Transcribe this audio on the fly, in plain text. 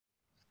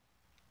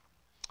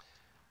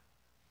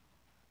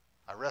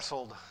I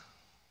wrestled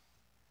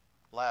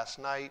last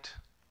night.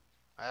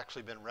 I've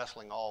actually been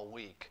wrestling all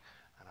week,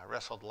 and I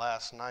wrestled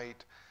last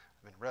night.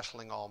 I've been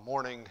wrestling all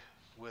morning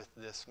with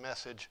this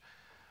message.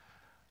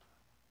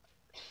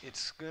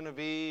 It's going to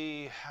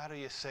be, how do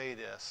you say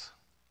this?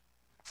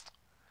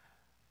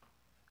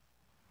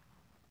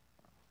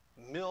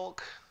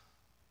 Milk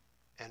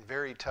and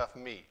very tough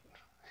meat,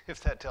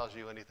 if that tells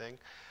you anything.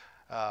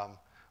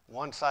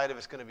 One side of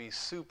it's going to be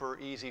super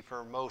easy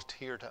for most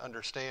here to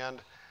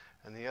understand,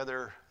 and the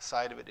other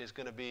side of it is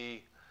going to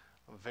be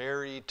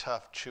very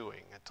tough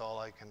chewing. It's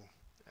all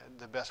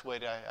the best way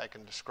I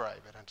can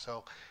describe it. And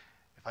so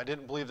if I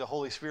didn't believe the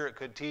Holy Spirit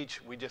could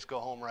teach, we'd just go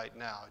home right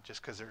now,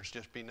 just because there's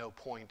just be no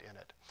point in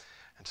it.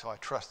 And so I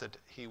trust that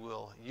he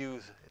will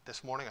use it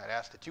this morning. I'd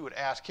ask that you would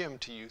ask him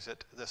to use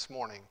it this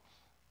morning.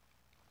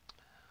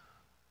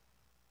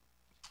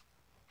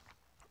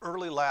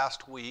 Early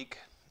last week,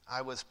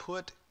 I was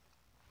put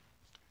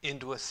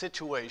into a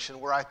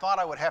situation where I thought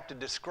I would have to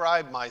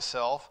describe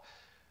myself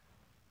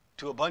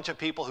to a bunch of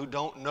people who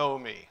don't know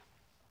me.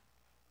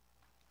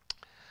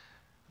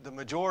 The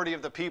majority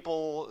of the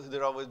people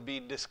that I would be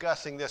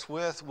discussing this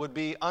with would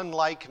be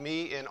unlike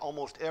me in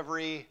almost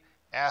every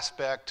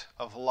aspect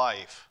of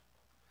life.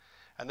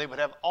 And they would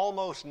have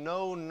almost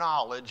no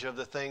knowledge of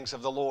the things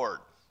of the Lord.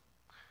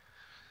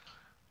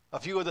 A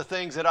few of the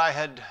things that I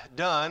had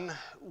done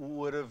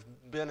would have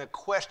been a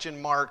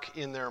question mark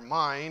in their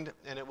mind,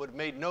 and it would have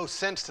made no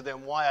sense to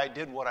them why I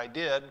did what I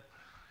did.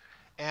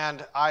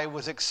 And I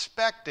was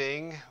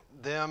expecting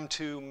them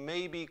to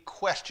maybe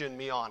question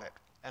me on it.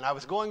 And I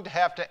was going to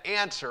have to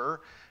answer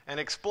and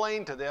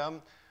explain to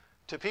them,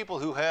 to people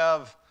who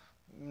have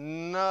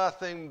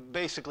nothing,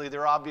 basically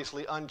they're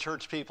obviously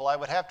unchurched people. I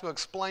would have to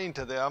explain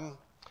to them,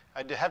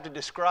 I'd have to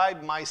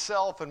describe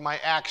myself and my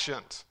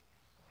actions.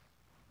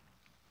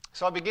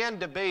 So I began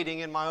debating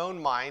in my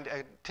own mind,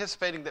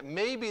 anticipating that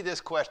maybe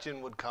this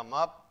question would come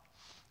up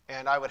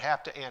and I would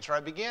have to answer. I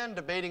began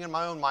debating in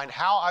my own mind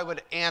how I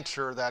would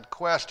answer that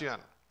question.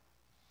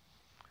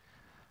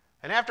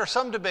 And after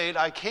some debate,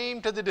 I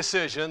came to the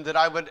decision that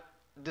I would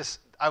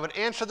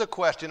answer the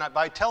question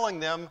by telling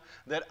them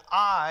that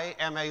I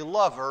am a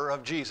lover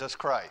of Jesus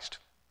Christ.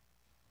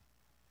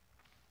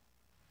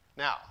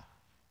 Now,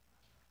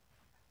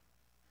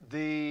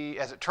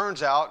 as it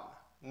turns out,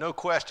 no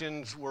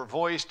questions were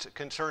voiced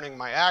concerning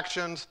my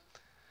actions,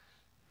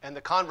 and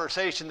the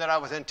conversation that I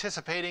was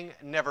anticipating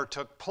never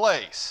took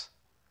place,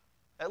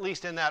 at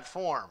least in that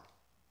form.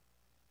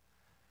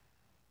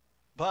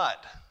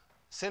 But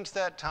since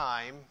that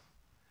time,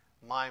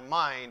 my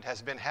mind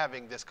has been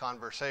having this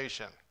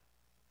conversation.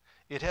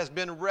 It has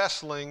been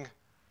wrestling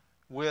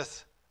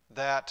with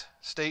that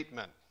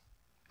statement,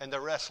 and the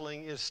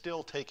wrestling is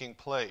still taking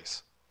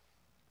place.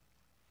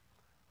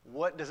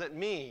 What does it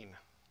mean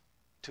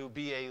to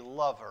be a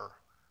lover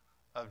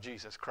of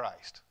Jesus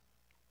Christ?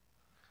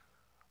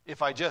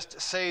 If I just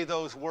say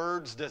those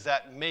words, does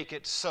that make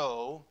it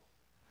so?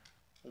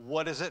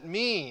 What does it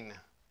mean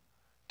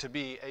to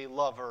be a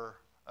lover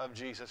of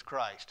Jesus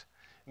Christ?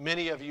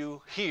 Many of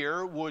you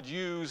here would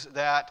use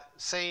that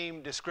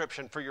same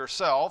description for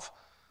yourself.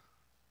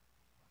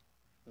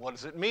 What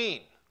does it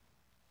mean?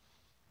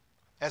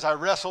 As I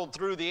wrestled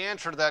through the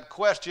answer to that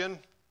question,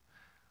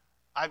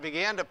 I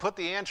began to put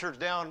the answers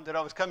down that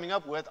I was coming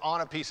up with on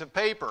a piece of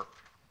paper.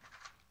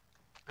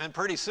 And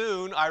pretty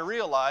soon I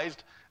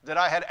realized that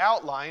I had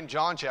outlined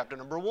John chapter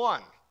number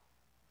 1.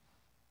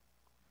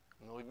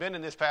 We've been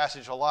in this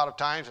passage a lot of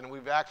times, and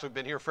we've actually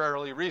been here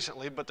fairly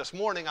recently, but this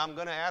morning I'm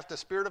going to ask the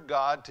Spirit of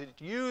God to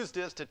use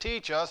this to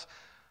teach us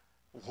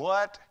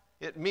what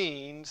it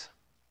means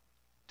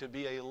to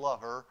be a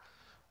lover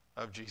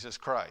of Jesus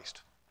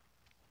Christ.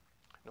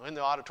 Now, in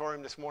the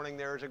auditorium this morning,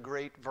 there is a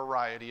great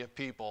variety of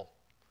people.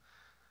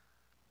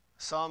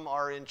 Some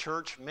are in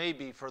church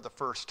maybe for the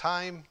first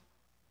time.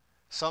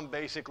 Some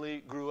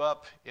basically grew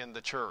up in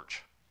the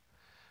church.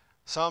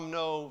 Some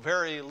know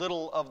very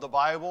little of the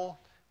Bible.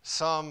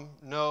 Some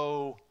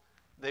know,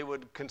 they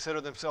would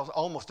consider themselves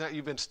almost,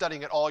 you've been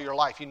studying it all your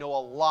life. You know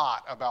a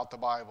lot about the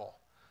Bible.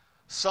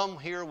 Some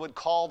here would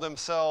call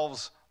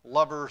themselves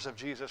lovers of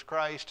Jesus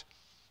Christ,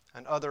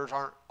 and others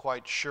aren't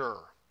quite sure.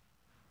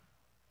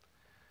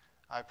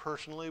 I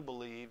personally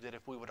believe that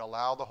if we would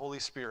allow the Holy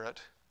Spirit,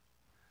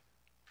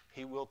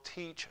 he will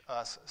teach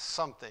us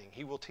something.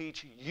 He will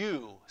teach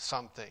you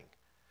something.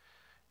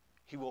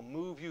 He will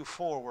move you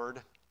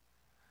forward.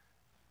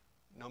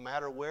 No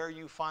matter where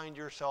you find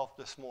yourself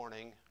this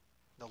morning,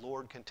 the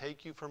Lord can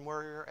take you from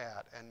where you're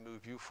at and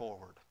move you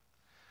forward.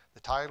 The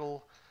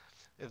title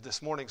of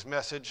this morning's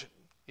message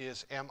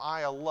is, Am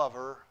I a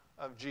Lover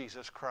of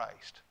Jesus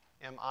Christ?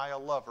 Am I a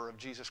lover of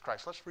Jesus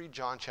Christ? Let's read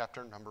John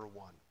chapter number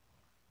 1.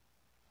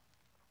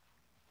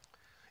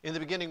 In the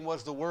beginning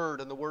was the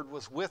Word, and the Word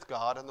was with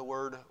God, and the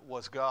Word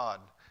was God.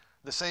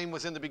 The same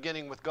was in the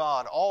beginning with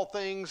God. All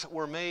things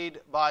were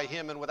made by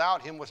him, and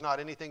without him was not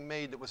anything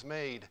made that was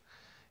made.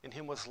 In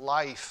him was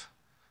life,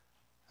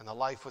 and the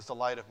life was the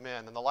light of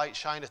men. And the light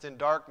shineth in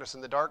darkness,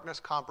 and the darkness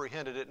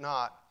comprehended it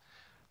not.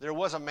 There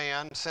was a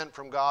man sent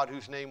from God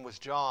whose name was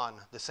John.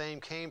 The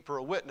same came for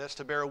a witness,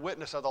 to bear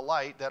witness of the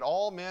light, that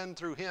all men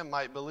through him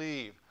might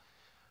believe.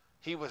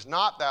 He was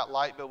not that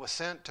light, but was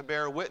sent to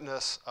bear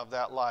witness of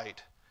that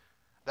light.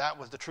 That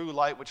was the true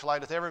light which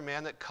lighteth every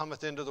man that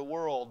cometh into the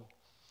world.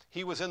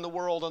 He was in the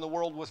world, and the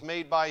world was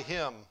made by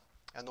him,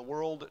 and the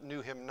world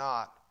knew him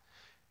not.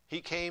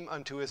 He came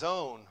unto his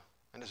own,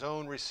 and his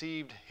own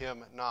received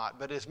him not.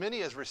 But as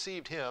many as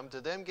received him, to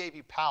them gave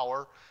he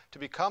power to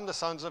become the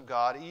sons of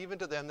God, even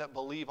to them that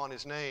believe on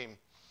his name,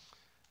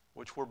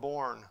 which were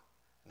born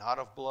not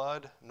of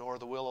blood, nor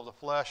the will of the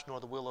flesh, nor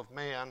the will of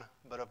man,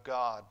 but of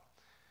God.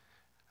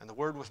 And the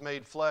Word was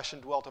made flesh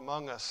and dwelt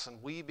among us,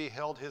 and we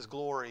beheld his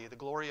glory, the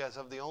glory as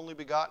of the only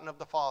begotten of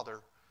the Father,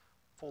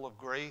 full of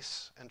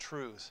grace and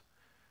truth.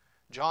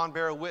 John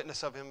bare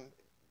witness of him,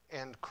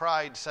 and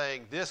cried,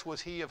 saying, This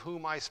was he of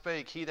whom I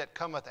spake. He that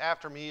cometh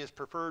after me is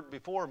preferred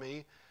before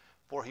me,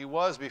 for he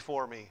was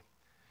before me.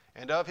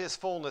 And of his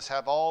fullness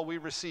have all we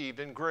received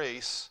in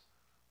grace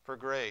for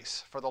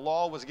grace. For the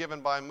law was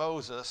given by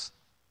Moses,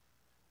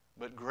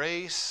 but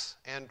grace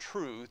and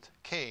truth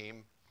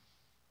came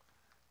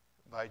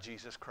by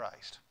Jesus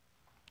Christ.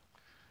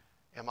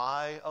 Am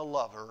I a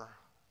lover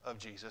of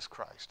Jesus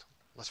Christ?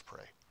 Let's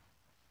pray.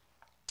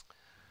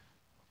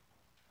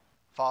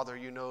 Father,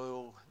 you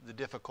know the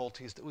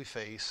difficulties that we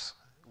face.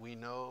 You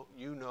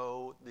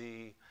know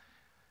the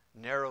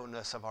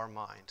narrowness of our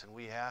minds, and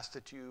we ask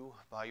that you,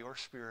 by your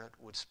Spirit,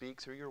 would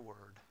speak through your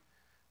word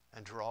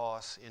and draw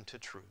us into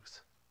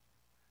truth.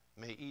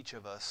 May each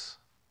of us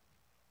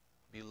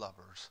be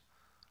lovers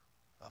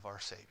of our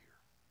Savior.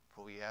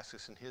 For we ask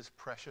this in his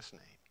precious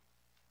name.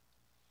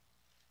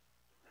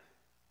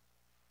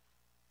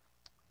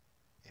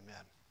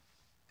 Amen.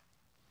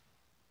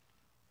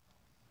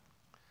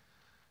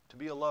 To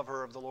be a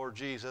lover of the Lord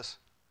Jesus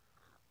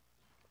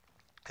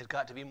has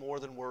got to be more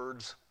than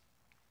words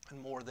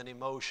and more than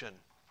emotion.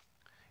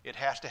 It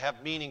has to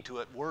have meaning to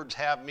it. Words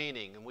have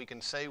meaning, and we can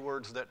say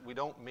words that we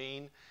don't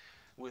mean.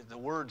 The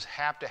words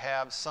have to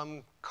have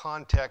some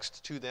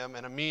context to them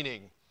and a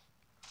meaning.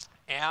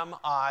 Am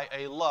I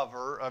a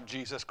lover of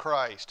Jesus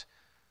Christ?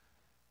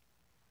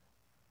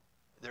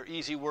 They're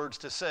easy words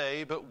to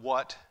say, but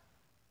what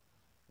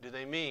do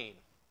they mean?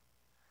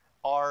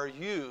 Are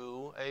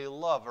you a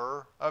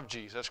lover of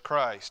Jesus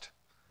Christ?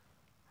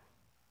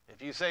 If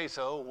you say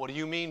so, what do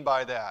you mean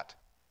by that?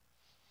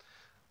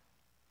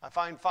 I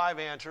find 5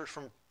 answers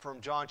from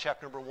John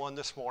chapter number 1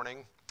 this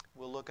morning.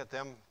 We'll look at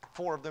them.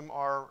 4 of them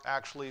are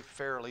actually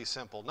fairly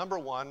simple. Number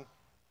 1,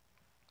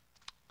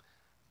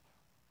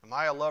 am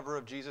I a lover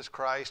of Jesus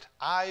Christ?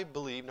 I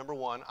believe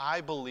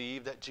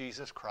that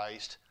Jesus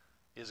Christ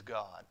is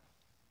God.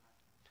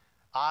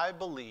 I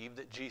believe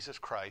that Jesus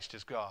Christ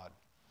is God.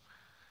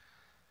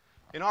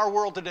 In our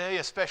world today,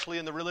 especially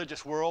in the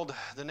religious world,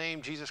 the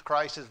name Jesus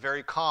Christ is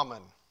very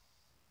common.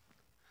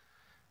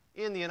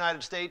 In the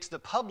United States, the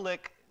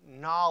public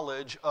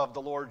knowledge of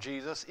the Lord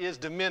Jesus is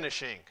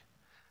diminishing,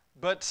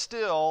 but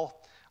still,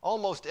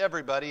 almost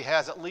everybody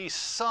has at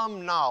least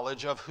some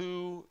knowledge of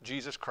who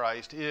Jesus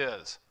Christ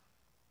is.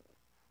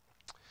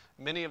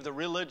 Many of the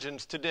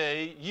religions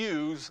today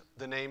use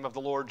the name of the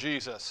Lord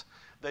Jesus.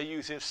 They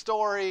use his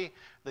story,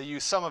 they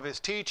use some of his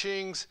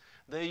teachings,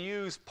 they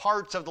use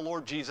parts of the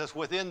Lord Jesus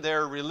within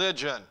their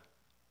religion.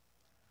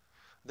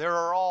 There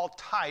are all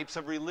types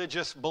of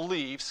religious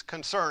beliefs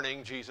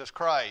concerning Jesus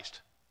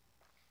Christ.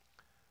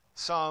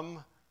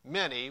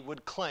 Many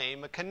would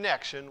claim a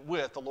connection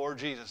with the Lord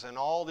Jesus. In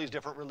all these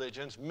different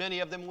religions,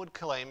 many of them would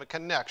claim a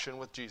connection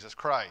with Jesus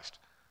Christ.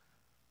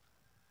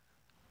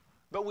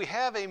 But we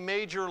have a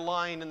major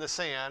line in the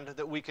sand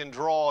that we can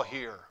draw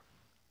here.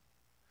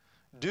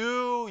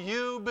 Do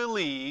you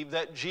believe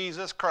that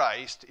Jesus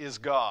Christ is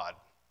God?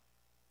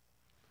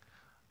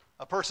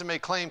 A person may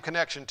claim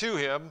connection to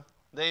him.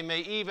 They may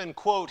even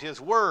quote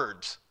his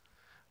words.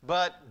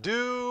 But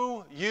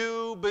do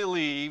you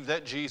believe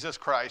that Jesus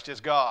Christ is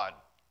God?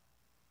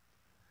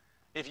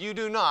 If you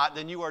do not,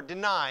 then you are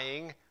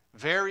denying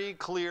very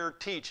clear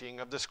teaching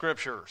of the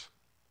Scriptures.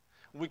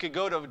 We could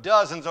go to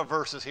dozens of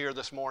verses here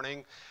this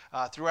morning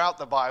throughout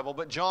the Bible,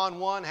 but John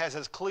 1 has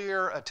as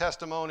clear a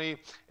testimony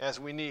as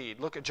we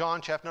need. Look at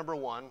John chapter number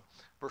 1,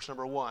 verse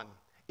number 1.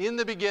 In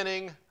the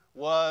beginning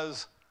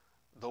was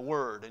the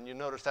Word. And you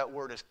notice that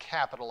word is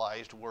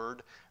capitalized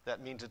word.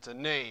 That means it's a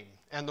name.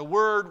 And the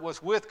Word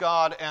was with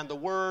God, and the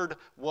Word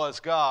was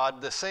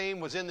God. The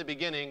same was in the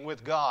beginning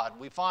with God.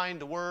 We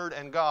find the Word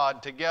and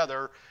God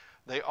together.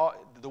 The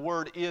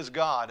Word is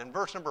God. And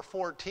verse number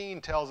 14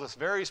 tells us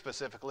very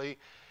specifically,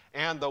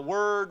 and the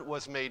Word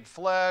was made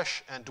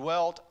flesh and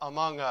dwelt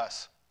among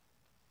us.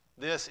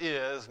 This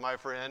is, my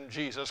friend,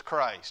 Jesus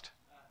Christ.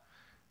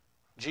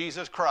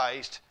 Jesus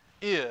Christ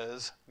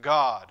is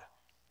God.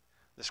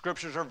 The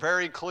Scriptures are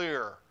very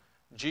clear.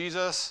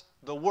 Jesus,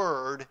 the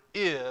Word,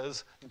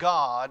 is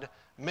God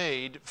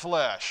made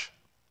flesh.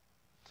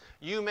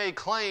 You may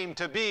claim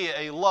to be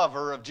a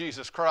lover of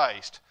Jesus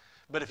Christ,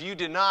 but if you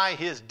deny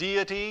his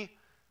deity,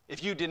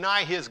 if you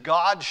deny his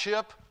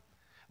godship,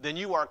 then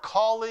you are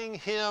calling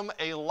him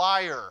a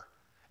liar,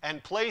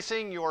 and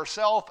placing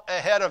yourself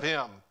ahead of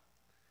him.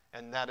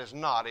 And that is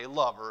not a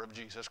lover of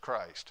Jesus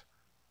Christ.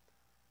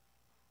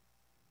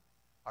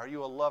 Are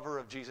you a lover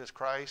of Jesus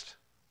Christ?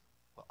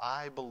 Well,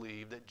 I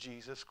believe that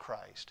Jesus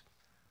Christ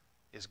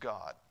is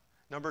God.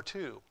 Number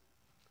two,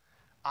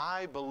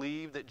 I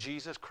believe that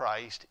Jesus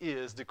Christ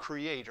is the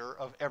creator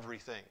of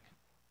everything.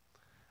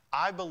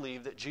 I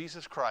believe that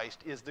Jesus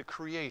Christ is the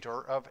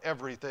creator of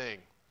everything.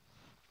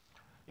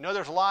 You know,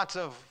 there's lots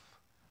of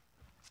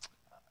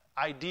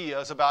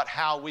ideas about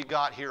how we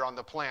got here on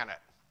the planet.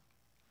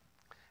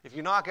 If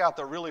you knock out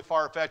the really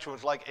far-fetched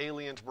ones like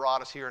aliens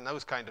brought us here and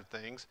those kind of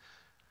things,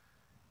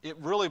 it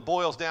really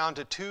boils down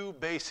to two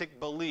basic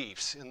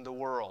beliefs in the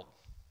world: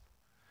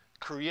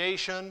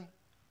 creation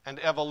and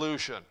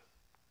evolution.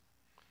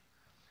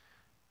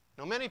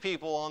 Now, many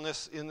people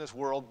in this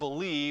world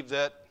believe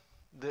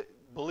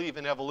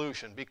in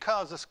evolution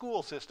because the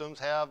school systems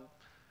have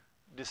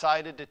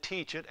decided to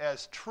teach it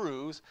as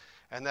truth,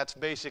 and that's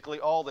basically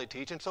all they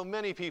teach. And so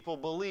many people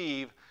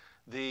believe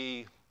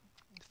the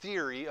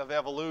theory of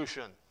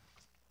evolution.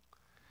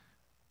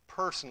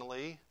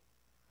 Personally,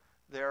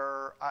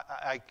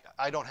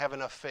 I don't have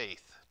enough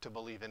faith to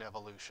believe in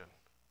evolution.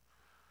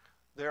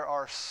 There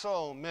are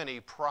so many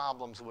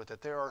problems with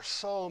it. There are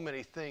so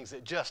many things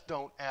that just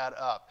don't add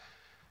up.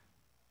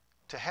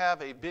 To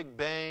have a big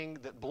bang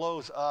that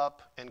blows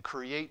up and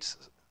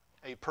creates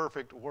a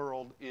perfect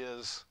world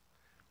is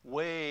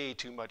way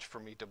too much for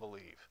me to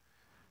believe.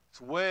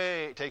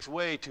 It takes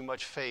way too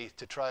much faith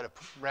to try to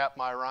wrap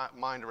my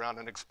mind around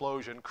an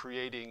explosion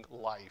creating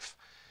life.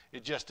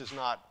 It just is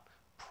not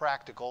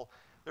practical.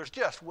 There's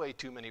just way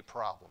too many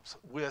problems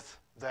with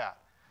that.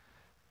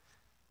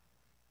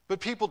 But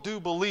people do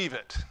believe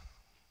it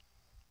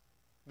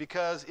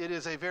because it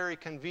is a very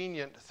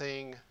convenient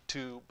thing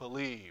to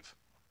believe.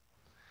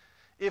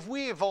 If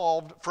we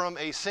evolved from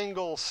a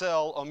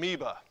single-cell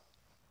amoeba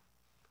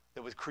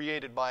that was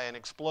created by an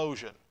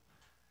explosion,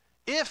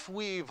 if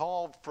we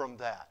evolved from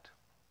that,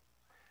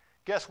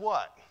 guess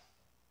what?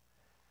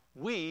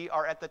 We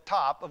are at the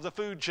top of the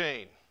food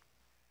chain.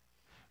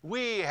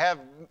 We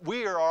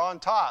are on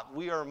top.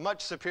 We are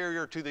much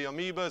superior to the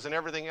amoebas and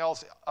everything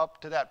else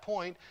up to that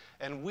point,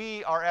 and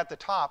we are at the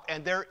top.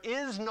 And there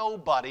is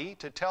nobody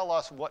to tell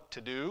us what to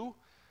do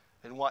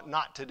and what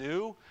not to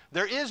do.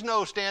 There is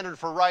no standard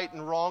for right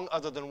and wrong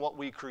other than what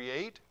we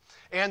create.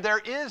 And there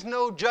is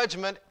no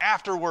judgment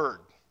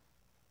afterward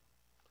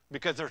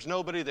because there's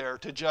nobody there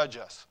to judge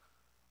us.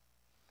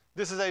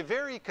 This is a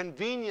very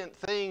convenient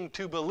thing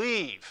to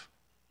believe.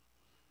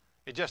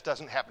 It just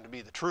doesn't happen to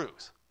be the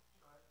truth.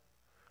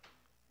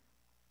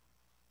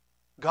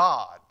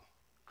 God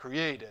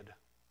created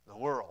the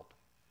world.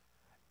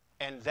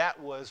 And that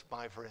was,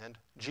 my friend,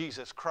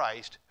 Jesus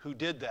Christ who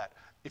did that.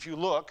 If you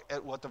look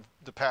at what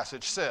the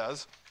passage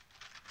says,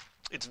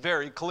 it's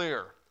very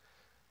clear.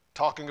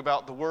 Talking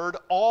about the Word,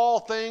 all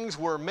things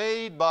were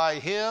made by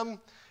Him,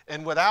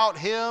 and without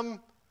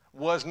Him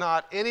was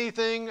not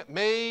anything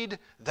made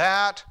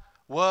that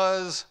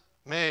was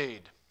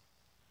made.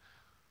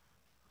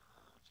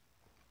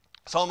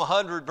 Psalm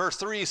 100, verse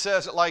 3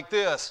 says it like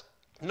this: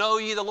 Know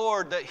ye the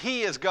Lord, that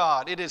He is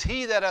God. It is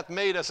He that hath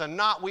made us, and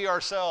not we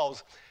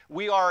ourselves.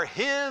 We are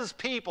His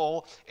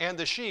people, and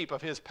the sheep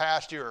of His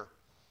pasture.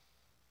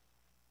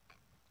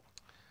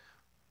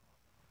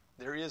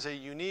 There is a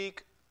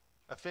unique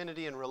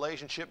affinity and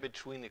relationship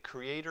between the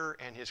Creator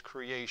and His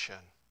creation.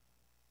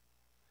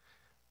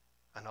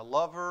 And a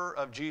lover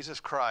of Jesus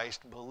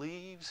Christ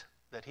believes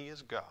that He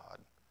is God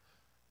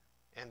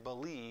and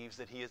believes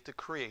that He is the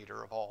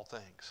Creator of all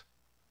things.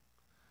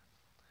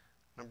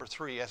 Number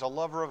three, as a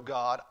lover of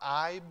God,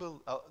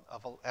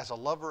 as a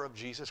lover of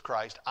Jesus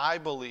Christ, I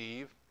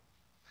believe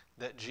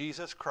that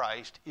Jesus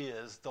Christ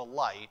is the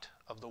light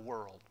of the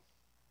world.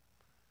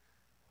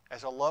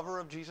 As a lover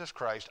of Jesus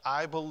Christ,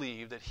 I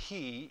believe that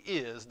He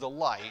is the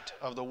light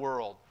of the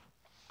world.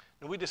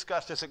 Now, we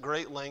discussed this at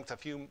great length a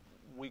few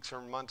weeks or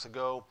months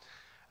ago,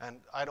 and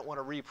I don't want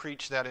to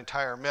re-preach that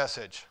entire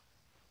message.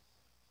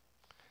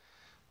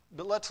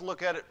 But let's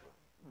look at it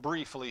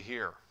briefly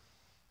here.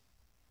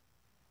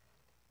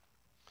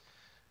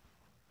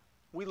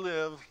 We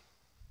live,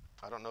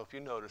 I don't know if you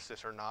noticed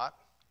this or not,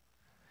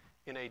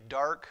 in a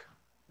dark,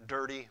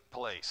 dirty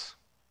place.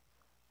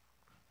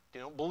 If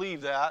you don't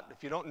believe that,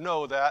 if you don't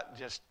know that,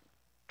 just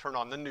turn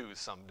on the news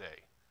someday.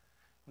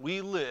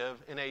 We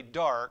live in a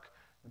dark,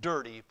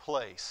 dirty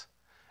place.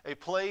 A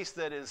place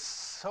that is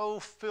so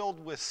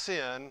filled with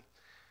sin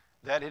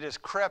that it has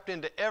crept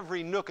into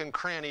every nook and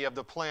cranny of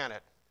the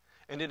planet.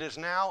 And it is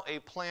now a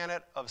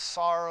planet of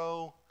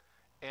sorrow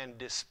and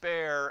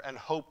despair and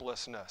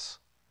hopelessness.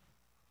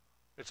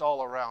 It's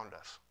all around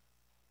us.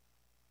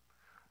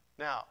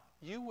 Now,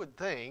 you would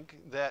think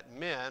that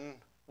men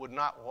would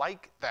not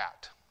like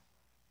that.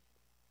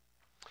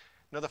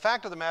 Now, the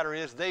fact of the matter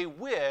is they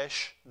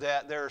wish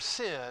that their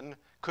sin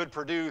could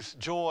produce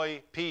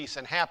joy, peace,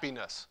 and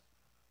happiness.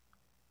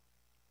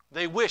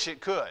 They wish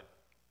it could.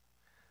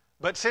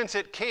 But since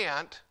it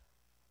can't,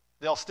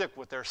 they'll stick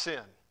with their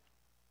sin.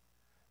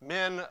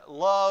 Men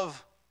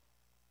love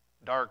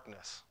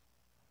darkness.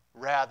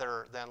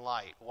 rather than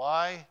light.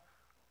 Why?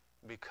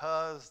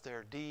 Because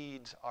their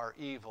deeds are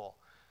evil.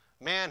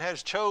 Man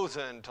has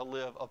chosen to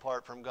live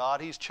apart from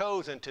God. He's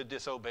chosen to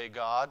disobey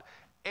God,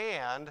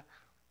 and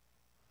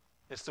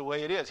it's the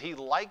way it is. He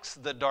likes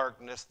the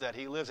darkness that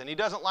he lives in. He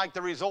doesn't like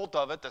the result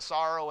of it, the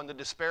sorrow and the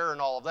despair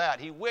and all of that.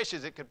 He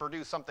wishes it could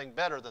produce something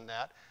better than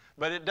that,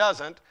 but it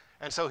doesn't,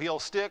 and so he'll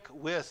stick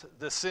with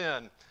the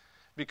sin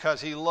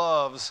because he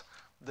loves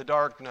the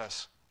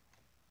darkness.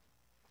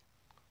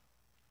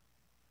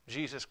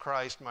 Jesus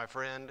Christ, my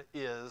friend,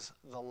 is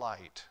the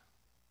light.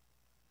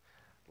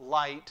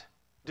 Light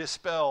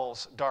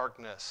dispels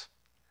darkness.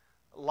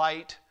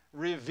 Light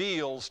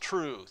reveals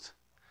truth.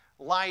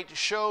 Light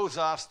shows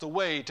us the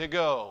way to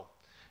go.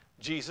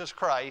 Jesus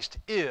Christ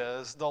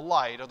is the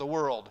light of the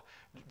world.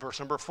 Verse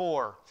number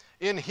 4.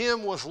 In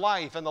him was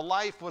life, and the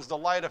life was the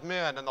light of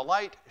men, and the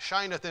light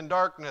shineth in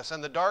darkness,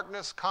 and the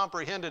darkness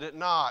comprehended it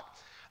not.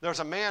 There was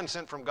a man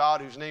sent from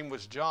God whose name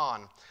was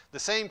John. The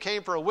same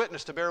came for a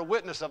witness, to bear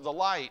witness of the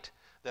light,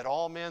 that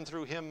all men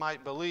through him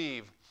might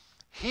believe.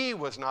 He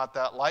was not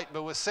that light,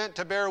 but was sent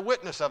to bear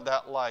witness of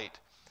that light.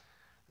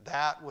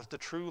 That was the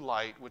true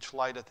light, which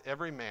lighteth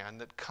every man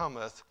that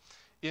cometh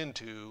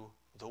into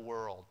the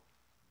world.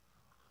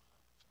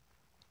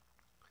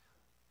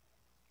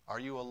 Are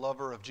you a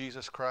lover of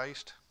Jesus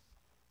Christ?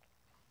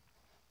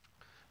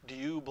 Do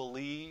you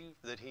believe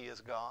that he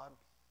is God?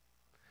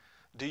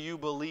 Do you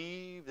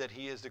believe that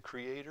he is the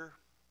Creator?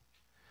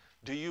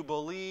 Do you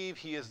believe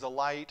he is the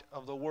light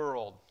of the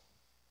world?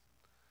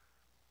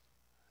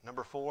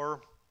 Number 4,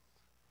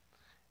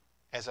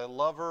 as a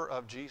lover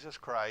of Jesus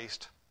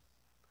Christ,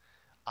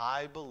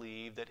 I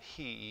believe that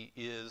he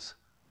is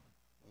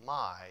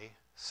my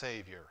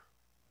Savior.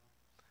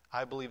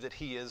 I believe that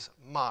he is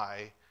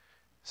my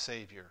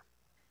Savior.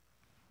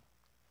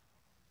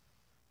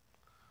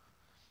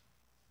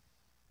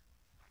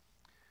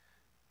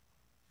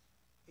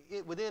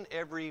 Within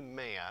every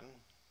man,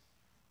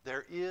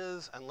 there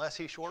is, unless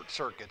he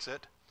short-circuits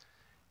it,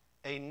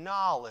 a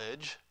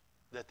knowledge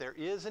that there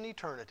is an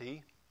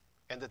eternity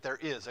and that there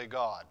is a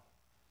God.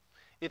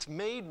 It's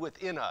made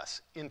within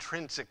us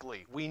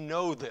intrinsically. We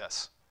know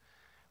this.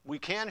 We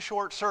can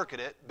short-circuit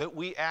it, but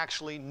we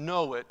actually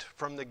know it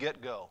from the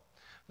get-go.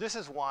 This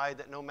is why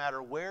that no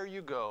matter where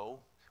you go,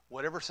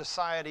 whatever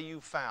society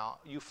you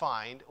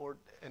find, or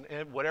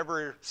and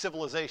whatever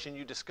civilization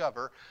you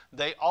discover,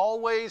 they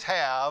always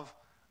have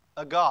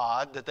a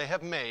God that they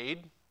have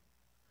made,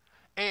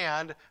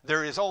 and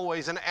there is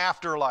always an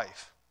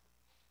afterlife.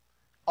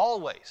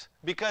 Always.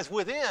 Because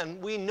within,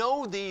 we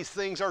know these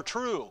things are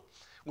true.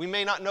 We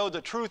may not know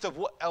the truth of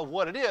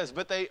what it is,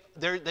 but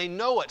they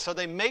know it, so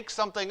they make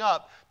something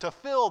up to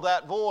fill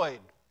that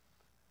void.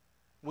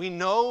 We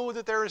know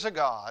that there is a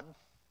God,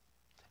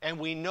 and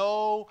we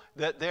know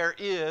that there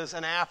is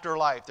an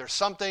afterlife. There's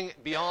something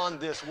beyond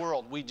this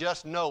world. We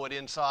just know it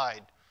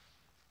inside.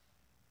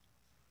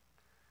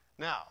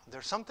 Now,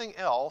 there's something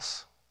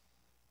else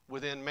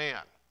within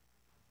man.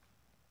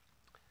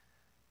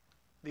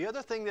 The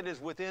other thing that is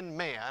within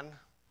man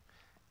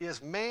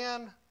is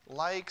man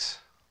likes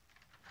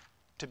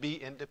to be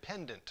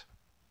independent.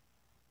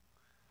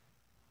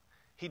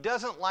 He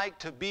doesn't like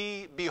to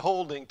be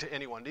beholding to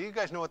anyone. Do you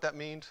guys know what that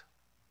means?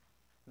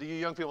 Do you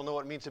young people know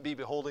what it means to be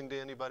beholding to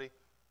anybody?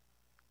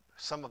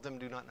 Some of them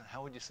do not know.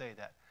 How would you say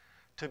that?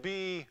 To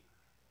be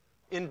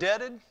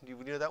indebted, do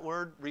you know that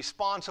word?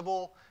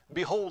 Responsible.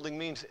 Beholding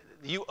means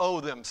you owe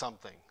them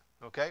something,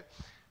 okay?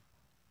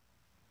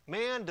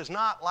 Man does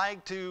not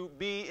like to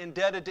be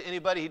indebted to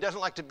anybody. He doesn't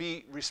like to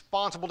be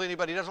responsible to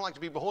anybody. He doesn't like to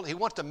be beholden. He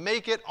wants to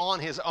make it on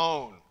his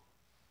own.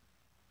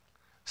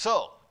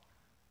 So,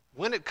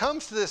 when it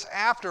comes to this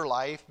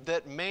afterlife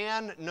that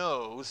man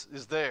knows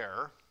is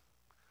there,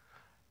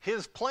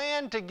 his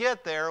plan to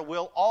get there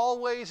will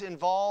always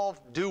involve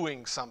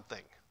doing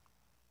something.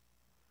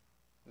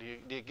 Do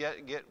you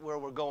get where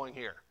we're going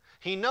here?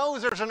 He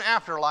knows there's an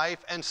afterlife,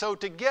 and so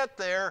to get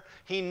there,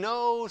 he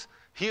knows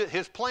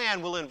his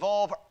plan will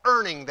involve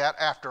earning that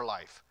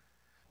afterlife.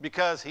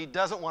 Because he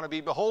doesn't want to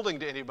be beholding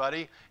to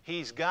anybody,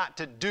 he's got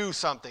to do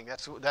something.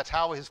 That's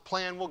how his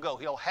plan will go.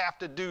 He'll have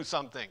to do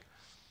something.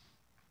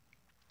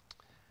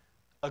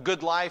 A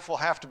good life will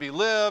have to be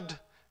lived.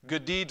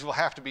 Good deeds will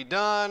have to be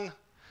done.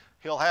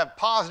 He'll have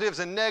positives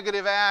and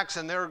negative acts,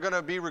 and they're going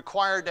to be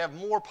required to have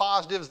more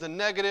positives than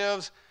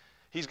negatives.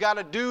 He's got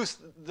to do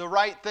the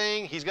right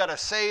thing. He's got to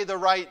say the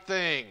right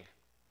thing.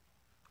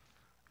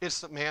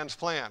 It's the man's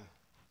plan.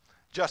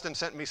 Justin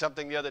sent me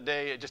something the other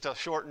day, just a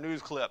short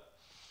news clip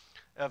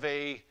of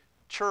a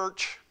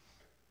church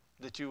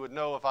that you would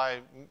know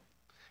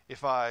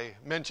if I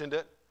mentioned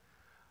it,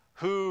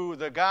 who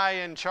the guy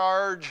in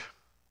charge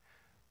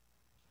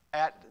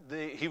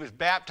he was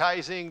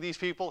baptizing these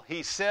people.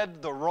 He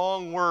said the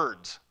wrong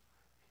words.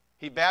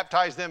 He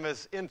baptized them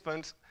as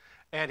infants,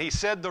 and he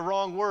said the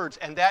wrong words,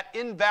 and that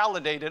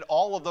invalidated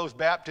all of those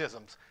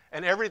baptisms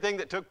and everything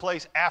that took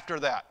place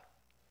after that.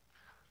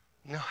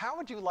 Now, how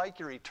would you like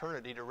your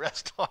eternity to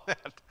rest on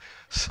that?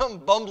 Some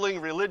bumbling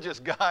religious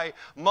guy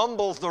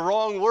mumbles the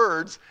wrong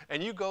words,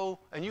 and you go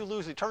and you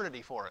lose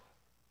eternity for it.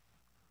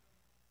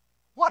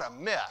 What a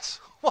mess.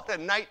 What a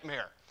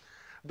nightmare.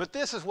 But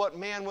this is what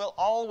man will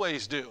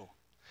always do.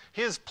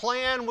 His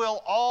plan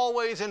will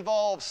always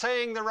involve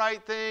saying the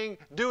right thing,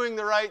 doing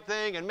the right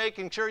thing, and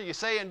making sure you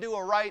say and do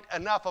a right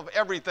enough of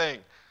everything.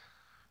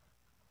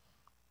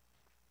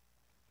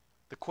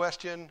 The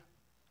question,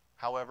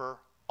 however,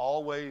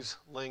 always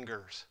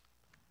lingers.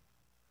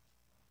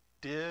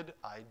 Did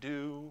I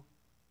do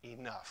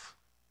enough?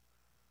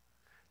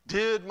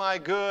 Did my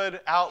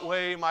good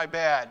outweigh my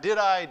bad? Did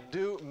I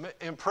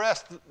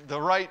impress the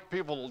right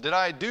people? Did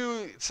I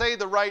say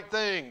the right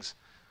things?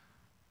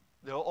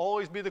 There'll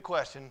always be the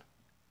question,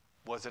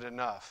 was it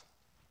enough?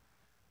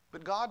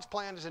 But God's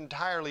plan is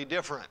entirely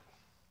different.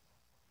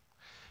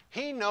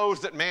 He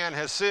knows that man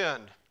has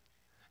sinned.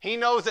 He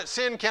knows that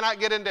sin cannot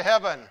get into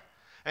heaven.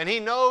 And he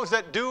knows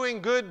that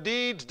doing good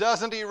deeds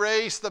doesn't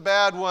erase the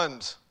bad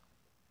ones.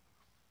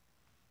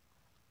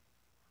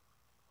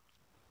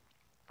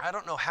 I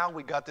don't know how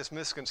we got this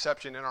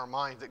misconception in our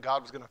mind that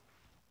God was going to,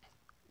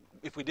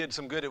 if we did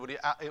some good, it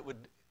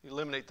would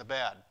eliminate the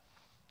bad.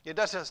 It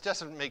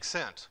doesn't make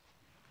sense.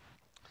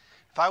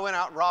 If I went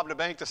out and robbed a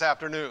bank this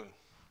afternoon,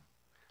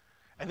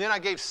 and then I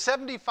gave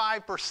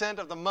 75%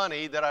 of the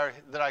money that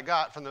I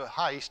got from the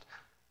heist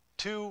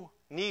to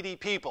needy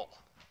people,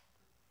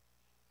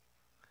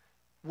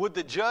 would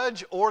the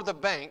judge or the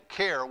bank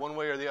care one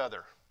way or the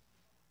other?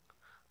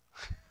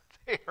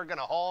 They are going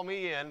to haul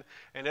me in,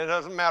 and it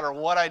doesn't matter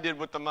what I did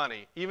with the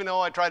money. Even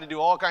though I tried to do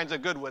all kinds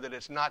of good with it,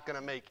 it's not going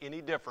to make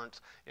any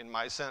difference in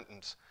my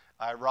sentence.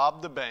 I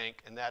robbed the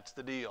bank, and that's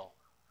the deal.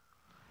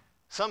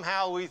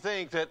 Somehow we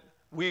think that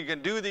we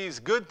can do these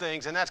good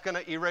things, and that's going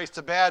to erase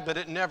the bad, but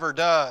it never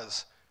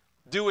does.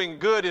 Doing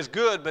good is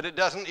good, but it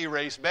doesn't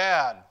erase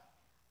bad.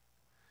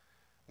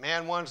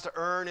 Man wants to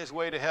earn his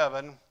way to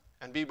heaven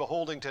and be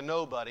beholding to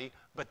nobody,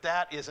 but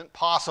that isn't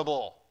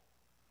possible.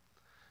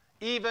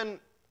 Even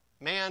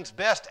man's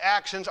best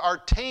actions are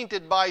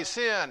tainted by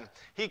sin.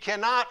 He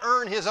cannot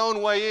earn his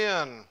own way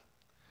in.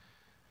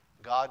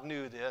 God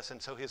knew this,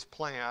 and so his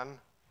plan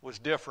was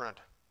different.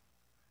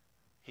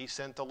 He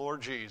sent the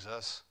Lord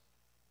Jesus.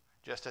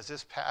 Just as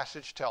this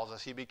passage tells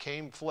us, he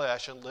became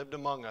flesh and lived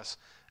among us,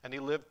 and he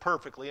lived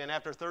perfectly. And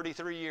after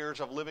 33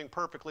 years of living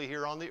perfectly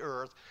here on the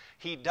earth,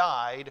 he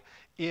died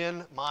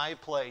in my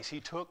place.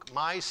 He took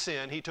my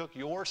sin, he took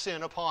your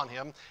sin upon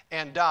him,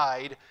 and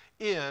died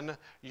in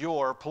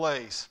your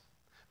place.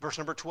 Verse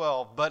number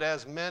 12, but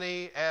as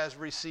many as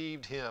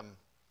received him,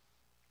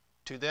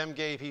 to them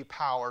gave he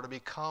power to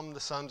become the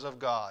sons of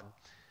God,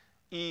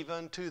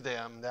 even to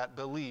them that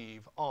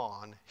believe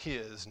on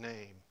his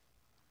name.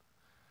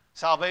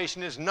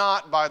 Salvation is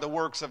not by the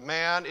works of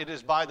man, it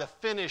is by the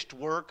finished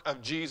work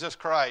of Jesus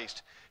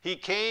Christ. He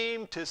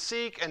came to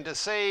seek and to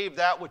save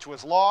that which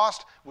was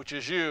lost, which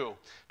is you.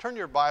 Turn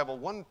your Bible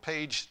one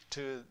page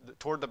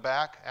toward the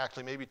back,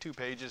 actually maybe 2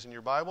 pages in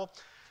your Bible.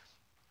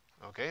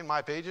 Okay, in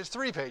my page is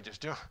 3 pages.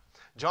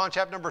 John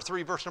chapter number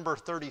 3, verse number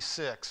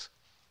 36.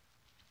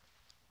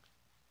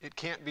 It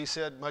can't be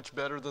said much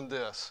better than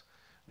this.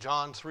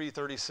 John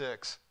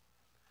 3:36.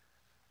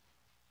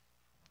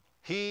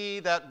 He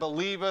that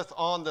believeth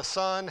on the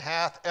Son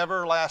hath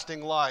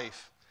everlasting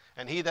life,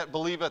 and he that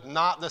believeth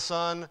not the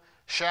Son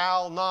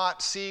shall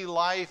not see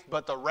life,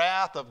 but the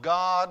wrath of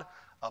God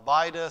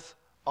abideth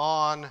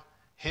on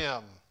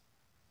him.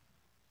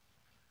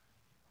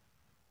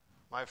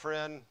 My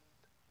friend,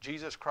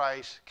 Jesus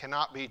Christ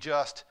cannot be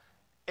just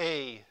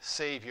a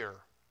Savior.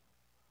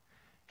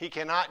 He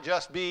cannot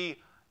just be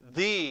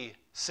the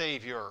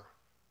Savior.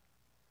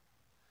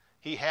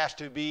 He has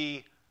to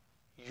be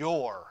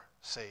your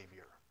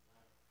Savior.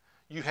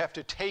 You have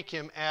to take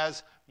him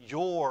as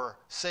your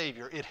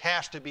Savior. It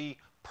has to be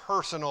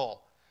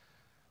personal.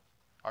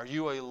 Are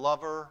you a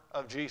lover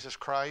of Jesus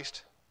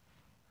Christ?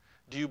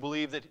 Do you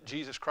believe that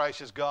Jesus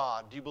Christ is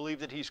God? Do you believe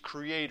that he's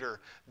creator?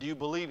 Do you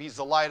believe he's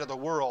the light of the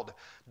world?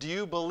 Do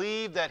you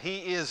believe that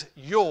he is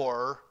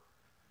your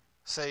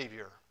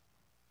Savior?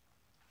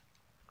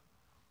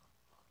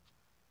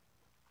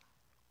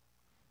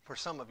 For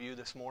some of you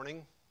this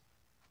morning,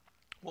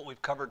 what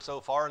we've covered so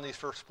far in these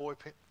first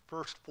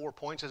 4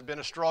 points has been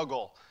a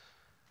struggle.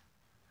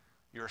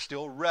 You're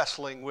still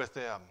wrestling with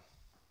them.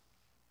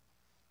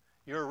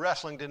 You're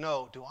wrestling to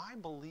know, do I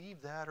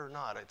believe that or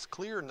not? It's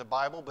clear in the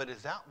Bible, but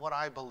is that what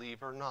I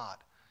believe or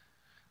not?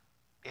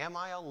 Am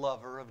I a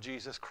lover of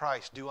Jesus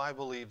Christ? Do I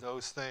believe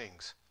those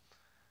things?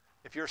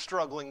 If you're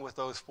struggling with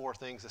those 4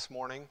 things this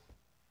morning,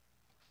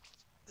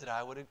 then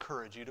I would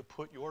encourage you to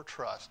put your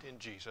trust in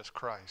Jesus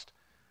Christ.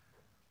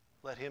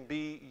 Let him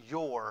be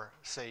your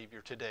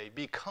Savior today.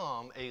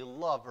 Become a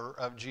lover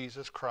of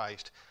Jesus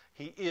Christ.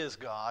 He is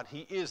God.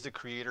 He is the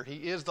Creator.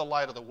 He is the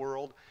light of the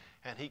world.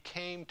 And he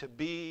came to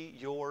be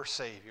your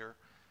Savior.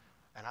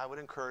 And I would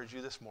encourage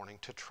you this morning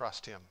to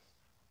trust him.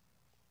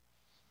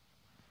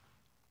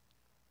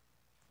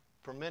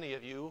 For many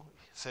of you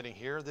sitting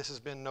here, this has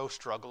been no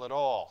struggle at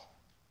all.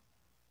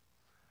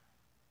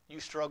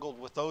 You struggled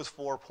with those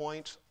 4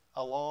 points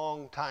a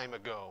long time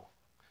ago.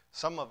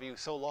 Some of you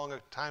so long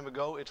a time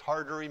ago, it's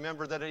hard to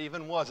remember that it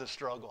even was a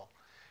struggle.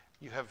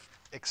 You have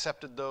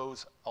accepted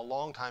those a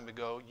long time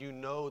ago. You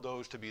know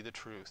those to be the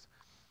truth.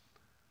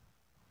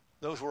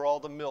 Those were all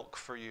the milk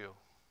for you.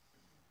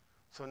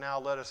 So now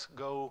let us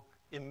go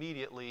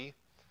immediately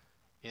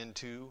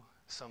into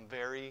some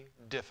very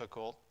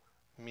difficult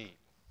meat.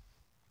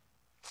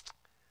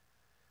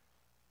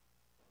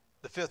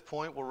 The fifth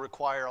point will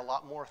require a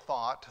lot more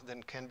thought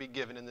than can be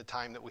given in the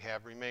time that we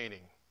have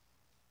remaining.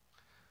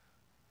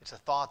 It's a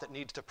thought that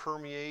needs to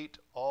permeate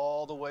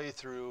all the way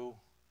through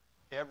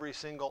every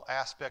single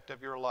aspect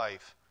of your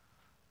life.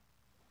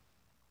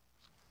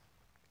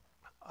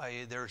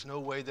 There's no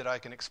way that I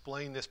can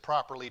explain this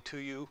properly to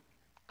you.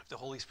 If the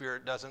Holy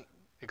Spirit doesn't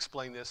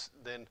explain this,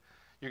 then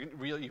you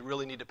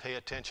really need to pay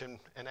attention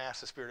and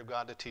ask the Spirit of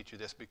God to teach you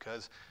this,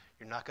 because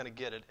you're not going to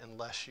get it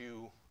unless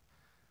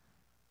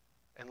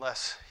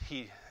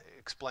He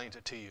explains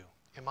it to you.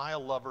 Am I a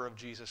lover of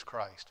Jesus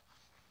Christ?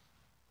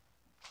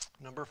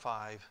 Number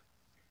 5,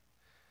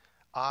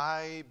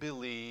 I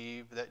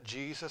believe that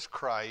Jesus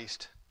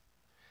Christ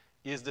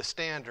is the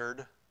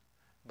standard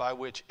by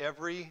which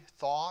every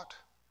thought,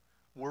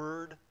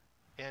 word,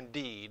 and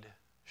deed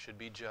should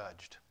be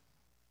judged.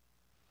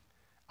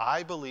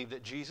 I believe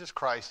that Jesus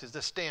Christ is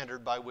the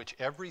standard by which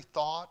every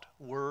thought,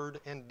 word,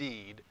 and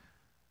deed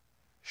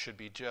should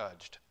be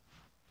judged.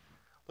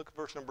 Look at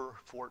verse number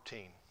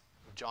 14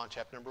 of John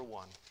chapter number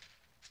 1.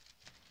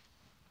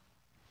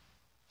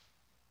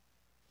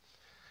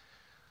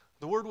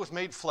 The Word was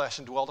made flesh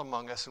and dwelt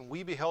among us, and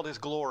we beheld His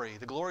glory.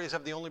 The glory is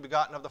of the only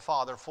begotten of the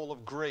Father, full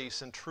of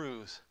grace and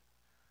truth.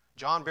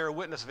 John bare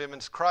witness of Him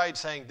and cried,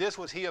 saying, This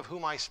was He of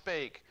whom I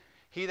spake.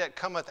 He that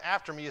cometh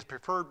after me is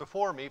preferred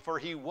before me, for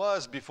He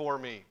was before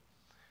me.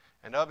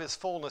 And of His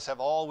fullness have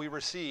all we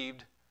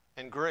received,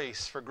 and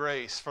grace for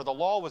grace. For the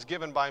law was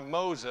given by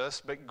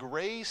Moses, but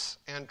grace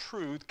and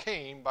truth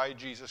came by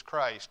Jesus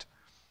Christ.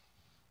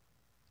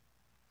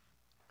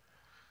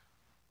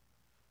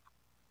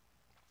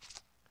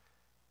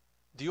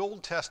 The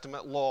Old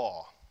Testament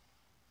law,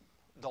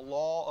 the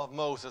law of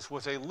Moses,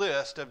 was a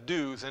list of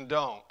do's and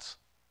don'ts.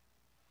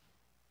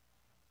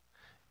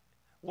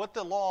 What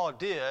the law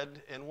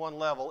did in one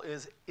level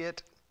is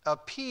it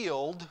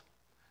appealed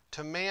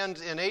to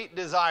man's innate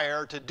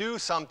desire to do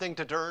something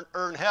to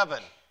earn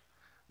heaven.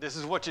 This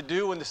is what you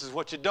do and this is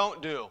what you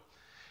don't do.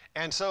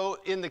 And so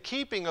in the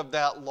keeping of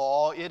that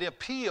law, it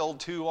appealed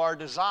to our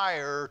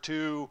desire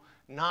to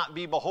not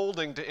be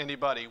beholden to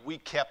anybody. We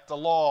kept the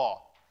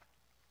law.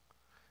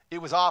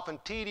 It was often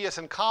tedious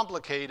and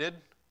complicated,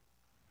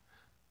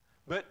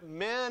 but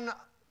men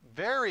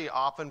very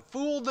often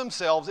fooled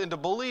themselves into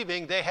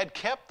believing they had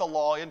kept the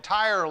law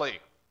entirely.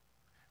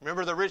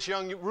 Remember the rich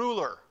young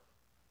ruler?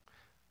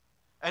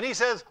 And he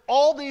says,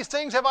 all these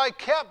things have I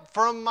kept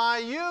from my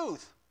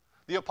youth.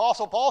 The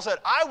Apostle Paul said,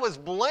 I was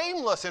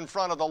blameless in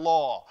front of the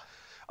law.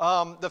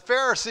 The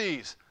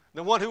Pharisees,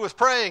 the one who was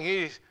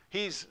praying,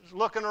 he's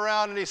looking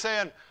around and he's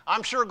saying,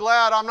 I'm sure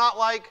glad I'm not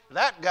like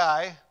that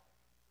guy.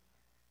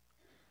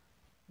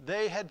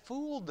 They had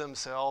fooled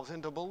themselves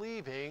into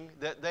believing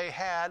that they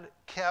had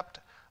kept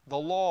the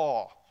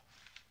law.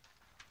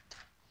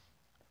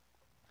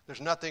 There's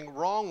nothing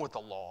wrong with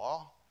the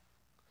law,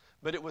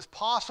 but it was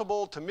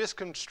possible to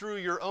misconstrue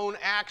your own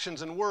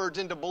actions and words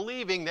into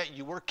believing that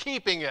you were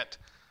keeping it.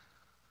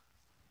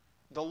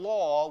 The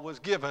law was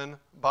given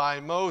by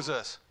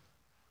Moses.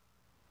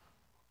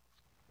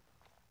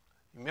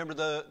 Remember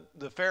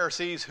the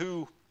Pharisees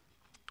who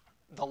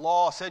the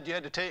law said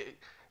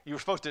you were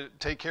supposed to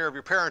take care of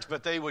your parents,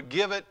 but they would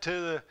give it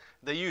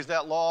they use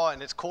that law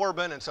and it's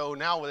Corban, and so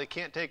now they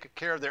can't take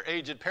care of their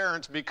aged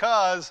parents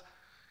because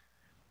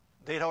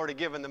they'd already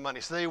given the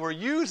money. So they were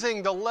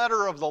using the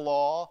letter of the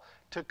law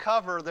to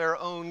cover their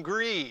own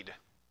greed.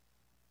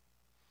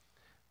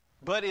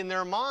 But in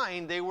their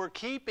mind, they were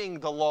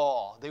keeping the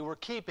law. They were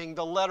keeping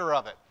the letter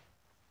of it.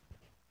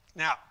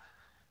 Now,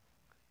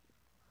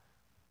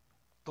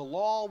 the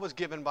law was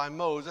given by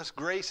Moses.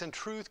 Grace and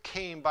truth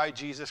came by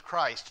Jesus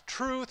Christ.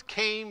 Truth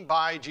came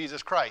by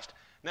Jesus Christ.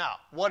 Now,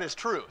 what is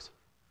truth?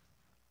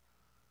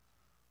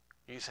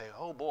 You say,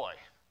 oh boy.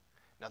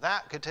 Now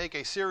that could take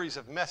a series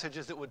of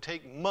messages that would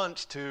take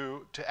months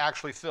to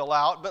actually fill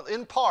out. But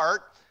in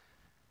part,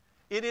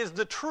 it is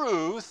the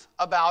truth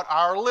about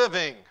our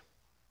living.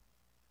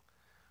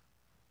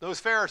 Those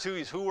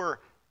Pharisees who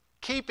were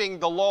keeping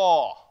the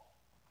law,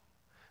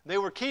 they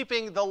were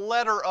keeping the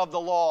letter of the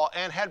law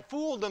and had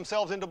fooled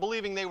themselves into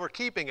believing they were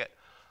keeping it.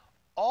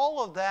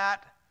 All of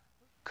that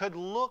could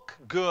look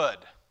good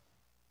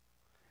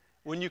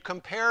when you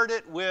compared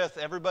it with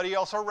everybody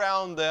else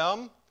around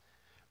them.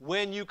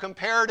 When you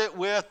compared it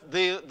with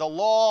the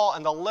law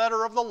and the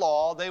letter of the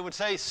law, they would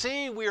say,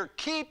 see, we're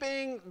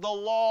keeping the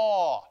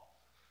law.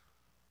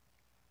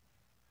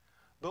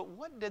 But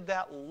what did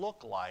that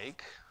look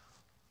like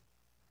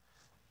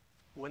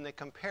when they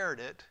compared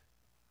it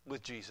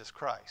with Jesus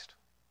Christ?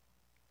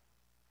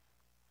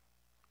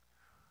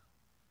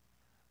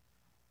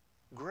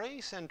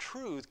 Grace and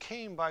truth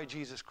came by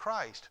Jesus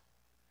Christ.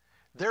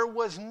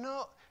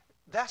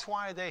 That's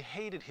why they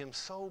hated him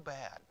so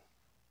bad.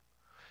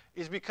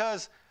 Is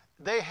because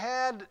they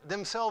had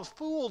themselves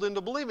fooled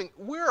into believing,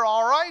 we're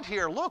all right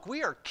here. Look,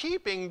 we are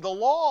keeping the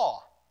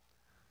law.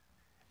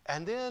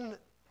 And then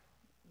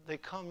they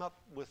come up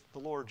with the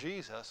Lord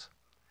Jesus,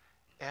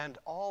 and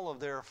all of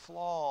their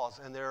flaws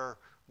and their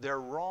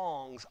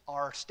wrongs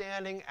are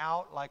standing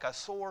out like a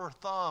sore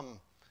thumb.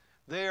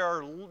 They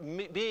are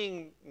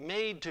being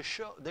made to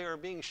show, they are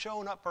being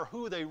shown up for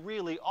who they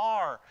really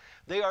are.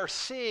 They are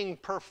seeing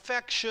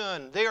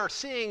perfection. They are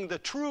seeing the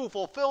true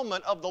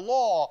fulfillment of the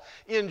law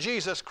in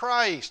Jesus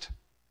Christ.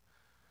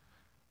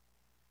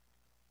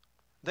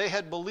 They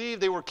had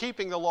believed they were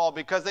keeping the law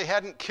because they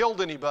hadn't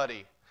killed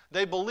anybody.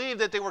 They believed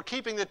that they were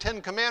keeping the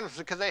Ten Commandments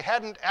because they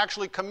hadn't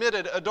actually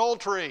committed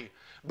adultery.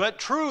 But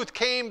truth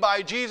came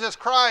by Jesus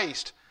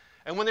Christ.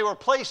 And when they were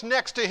placed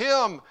next to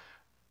Him,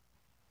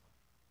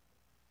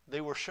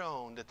 they were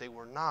shown that they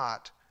were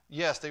not.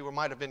 Yes, they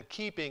might have been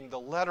keeping the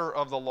letter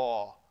of the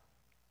law.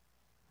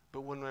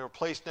 But when they were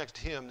placed next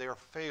to Him, their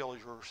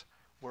failures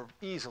were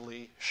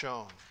easily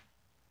shown.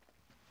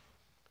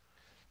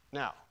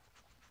 Now,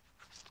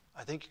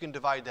 I think you can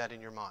divide that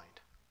in your mind.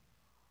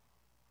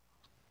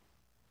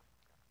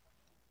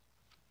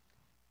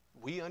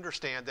 We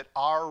understand that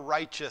our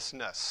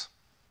righteousness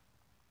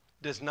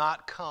does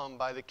not come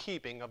by the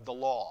keeping of the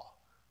law,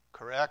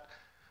 correct?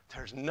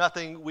 There's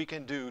nothing we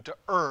can do to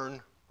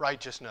earn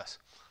righteousness.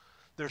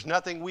 There's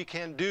nothing we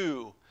can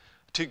do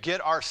to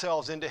get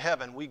ourselves into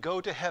heaven. We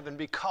go to heaven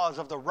because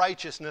of the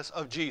righteousness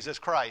of Jesus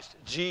Christ.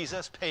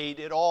 Jesus paid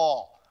it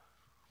all.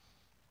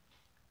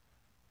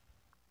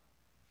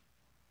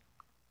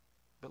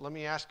 But let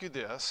me ask you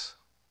this.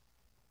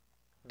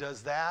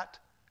 Does that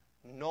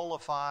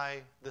nullify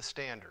the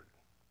standard?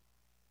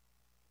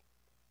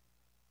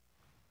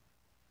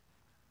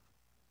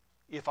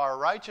 If our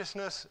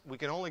righteousness, we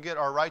can only get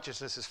our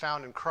righteousness is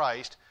found in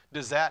Christ,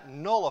 does that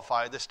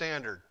nullify the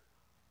standard?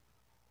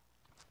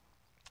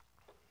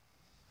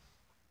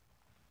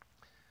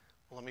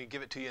 Well, let me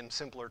give it to you in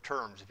simpler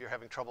terms if you're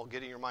having trouble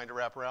getting your mind to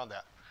wrap around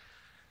that.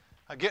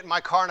 I get in my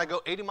car and I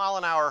go 80 miles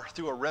an hour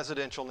through a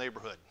residential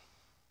neighborhood.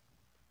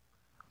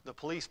 The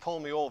police pull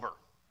me over.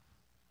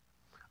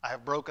 I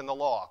have broken the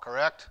law,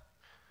 correct?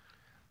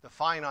 The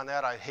fine on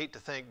that, I hate to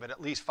think, but at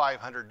least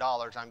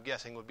 $500, I'm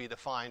guessing, would be the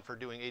fine for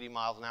doing 80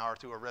 miles an hour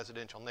through a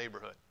residential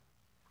neighborhood.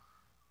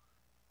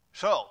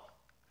 So,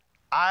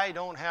 I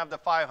don't have the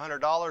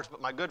 $500,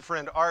 but my good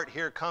friend Art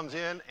here comes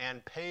in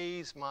and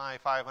pays my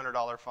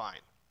 $500 fine.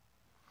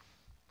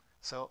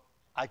 So,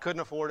 I couldn't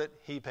afford it,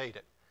 he paid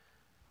it.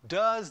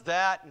 Does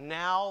that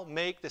now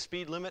make the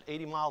speed limit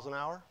 80 miles an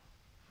hour?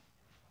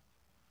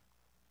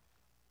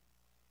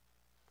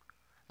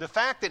 The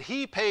fact that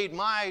he paid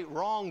my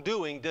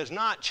wrongdoing does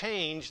not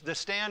change the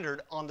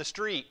standard on the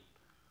street.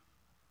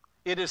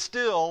 It is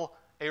still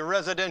a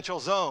residential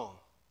zone.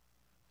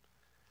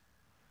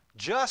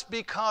 Just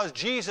because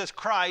Jesus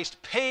Christ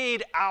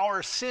paid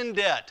our sin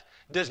debt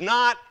does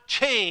not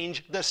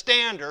change the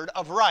standard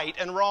of right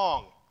and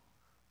wrong.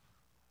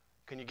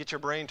 Can you get your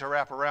brain to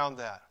wrap around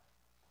that?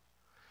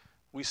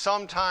 We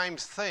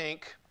sometimes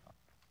think,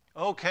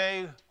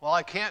 okay, well,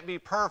 I can't be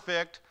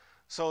perfect,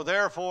 so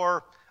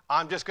therefore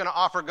I'm just going to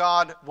offer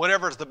God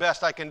whatever's the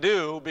best I can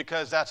do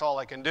because that's all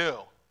I can do.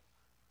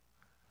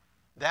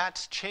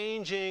 That's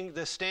changing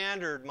the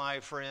standard, my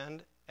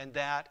friend, and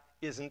that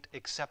isn't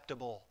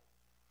acceptable.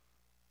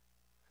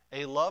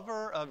 A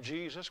lover of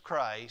Jesus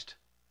Christ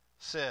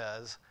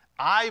says,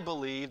 I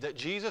believe that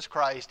Jesus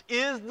Christ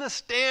is the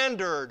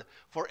standard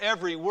for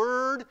every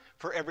word,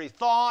 for every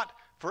thought,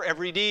 for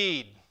every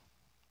deed.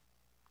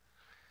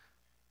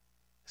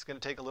 It's going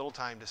to take a little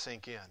time to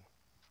sink in.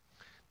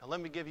 Now let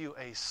me give you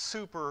a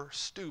super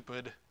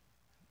stupid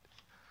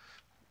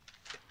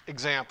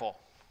example.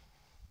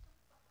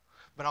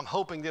 But I'm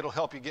hoping that it'll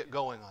help you get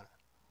going on it.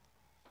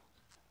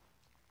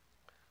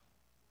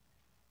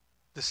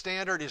 The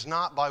standard is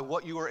not by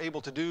what you are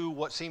able to do,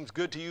 what seems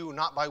good to you,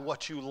 not by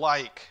what you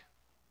like.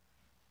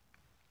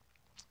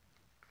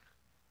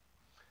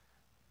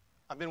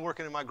 I've been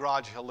working in my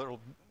garage a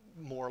little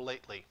more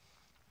lately.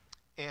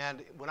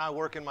 And when I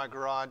work in my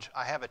garage,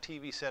 I have a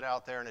TV set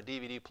out there and a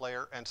DVD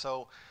player, and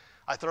so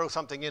I throw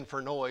something in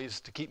for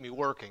noise to keep me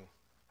working.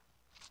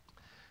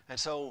 And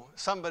so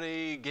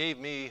somebody gave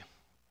me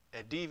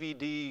a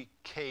DVD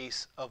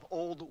case of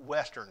old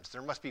Westerns.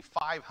 There must be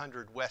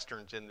 500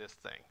 Westerns in this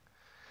thing.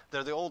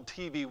 They're the old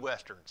TV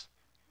Westerns.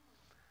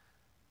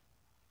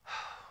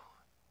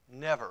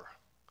 Never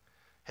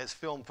has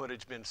film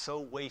footage been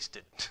so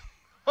wasted.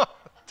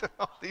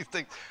 These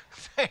things,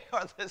 they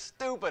are the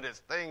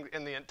stupidest thing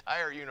in the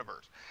entire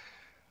universe.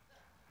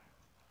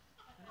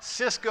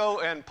 Cisco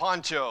and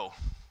Pancho,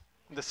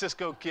 the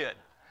Cisco Kid.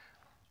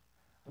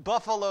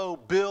 Buffalo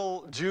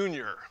Bill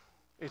Jr.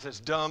 is as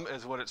dumb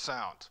as what it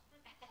sounds.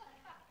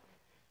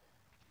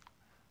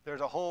 There's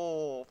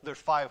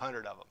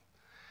 500 of them.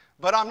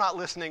 But I'm not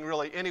listening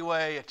really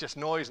anyway. It's just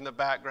noise in the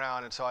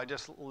background, and so I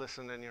just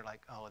listen, and you're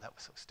like, oh, that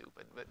was so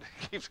stupid. But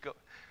it keeps going.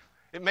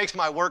 It makes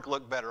my work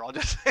look better. I'll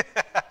just say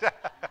that.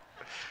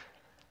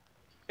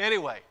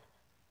 Anyway,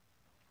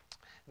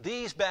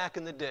 these back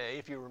in the day,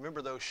 if you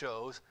remember those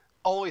shows,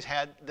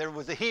 there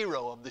was a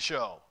hero of the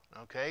show,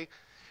 okay?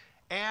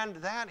 And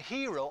that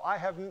hero,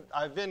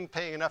 I've been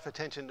paying enough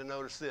attention to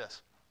notice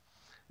this.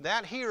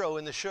 That hero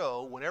in the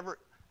show,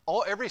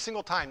 every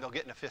single time they'll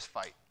get in a fist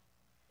fight.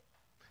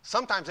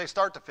 Sometimes they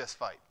start the fist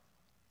fight.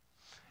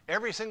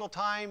 Every single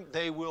time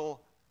they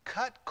will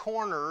cut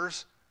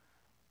corners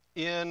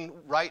in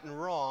right and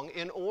wrong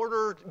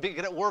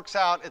because it works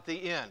out at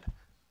the end.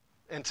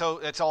 And so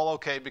it's all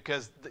okay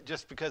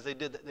just because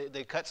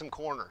they cut some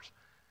corners.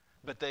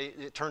 But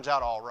it turns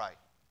out all right.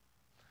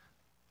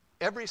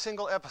 Every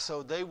single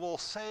episode, they will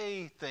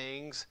say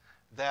things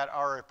that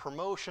are a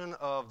promotion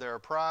of their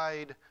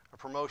pride, a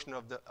promotion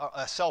of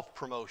a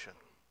self-promotion.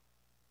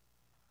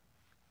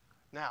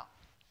 Now,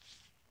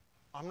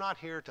 I'm not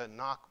here to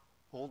knock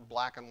old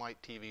black and white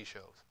TV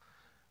shows.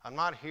 I'm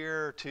not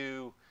here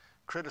to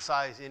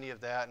criticize any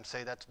of that and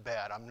say that's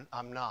bad.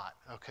 I'm not,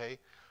 okay?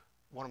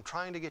 What I'm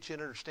trying to get you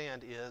to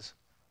understand is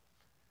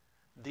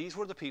these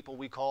were the people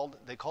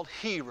they called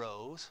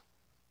heroes.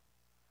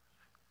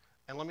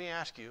 And let me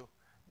ask you,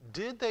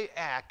 did they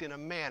act in a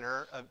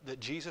manner that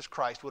Jesus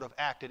Christ would have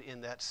acted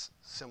in that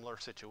similar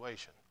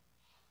situation?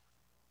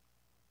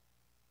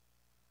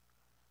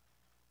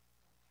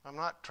 I'm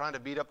not trying to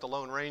beat up the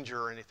Lone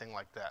Ranger or anything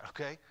like that,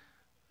 okay?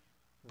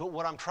 But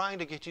what I'm trying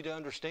to get you to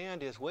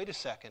understand is, wait a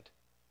second,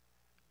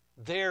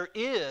 there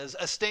is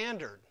a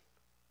standard.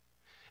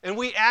 And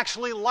we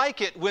actually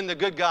like it when the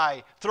good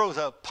guy throws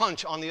a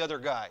punch on the other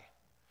guy.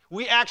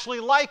 We actually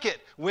like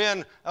it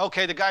when,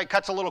 okay, the guy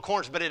cuts a little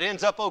corners, but it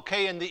ends up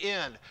okay in the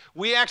end.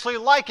 We actually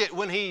like it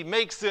when he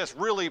makes this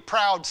really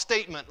proud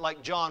statement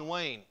like John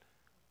Wayne.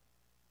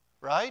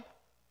 Right?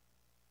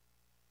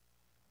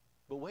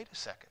 But wait a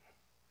second.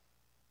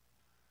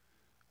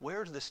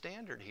 Where's the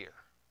standard here?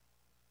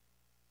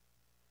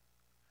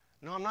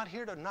 No, I'm not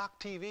here to knock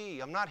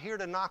TV. I'm not here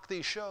to knock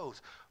these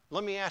shows.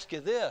 Let me ask you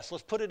this.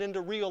 Let's put it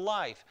into real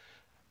life.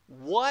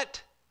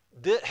 What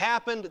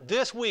happened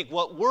this week?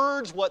 What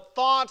words, what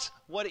thoughts,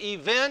 what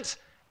events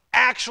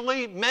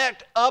actually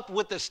met up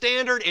with the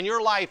standard in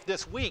your life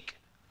this week?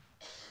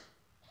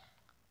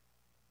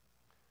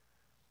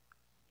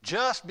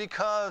 Just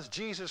because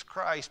Jesus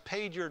Christ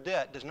paid your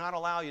debt does not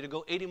allow you to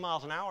go 80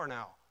 miles an hour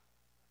now.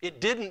 It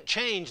didn't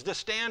change the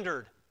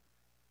standard.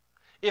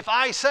 If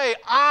I say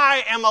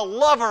I am a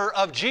lover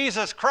of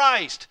Jesus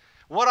Christ,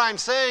 what I'm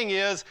saying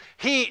is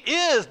He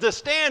is the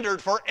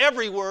standard for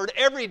every word,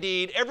 every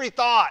deed, every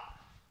thought.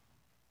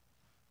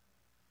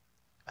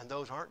 And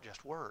those aren't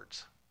just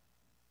words.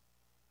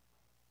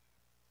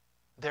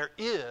 There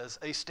is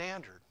a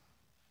standard.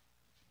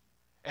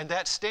 And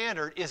that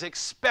standard is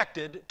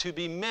expected to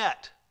be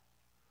met.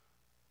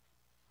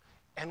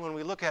 And when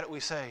we look at it, we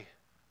say,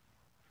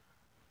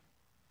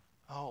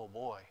 oh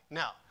boy.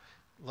 Now,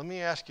 let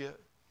me ask you,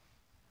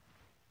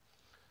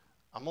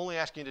 I'm only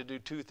asking you to do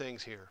two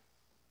things here.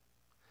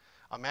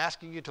 I'm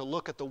asking you to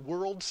look at the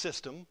world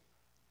system,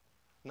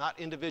 not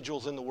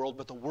individuals in the world,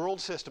 but the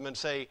world system, and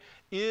say,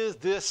 is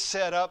this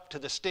set up to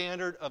the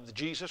standard of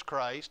Jesus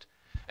Christ?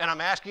 And I'm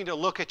asking you to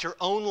look at your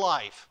own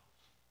life.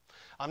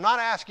 I'm not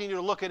asking you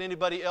to look at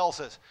anybody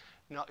else's.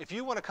 Now, if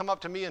you want to come up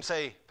to me and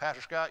say,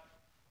 Pastor Scott,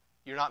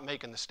 you're not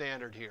making the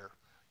standard here,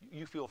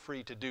 you feel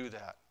free to do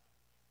that.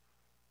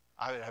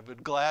 I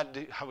would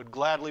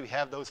gladly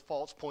have those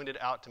faults pointed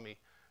out to me.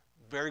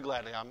 Very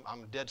gladly.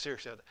 I'm dead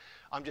serious about it.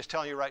 I'm just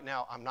telling you right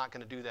now, I'm not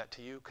going to do that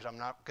to you because I'm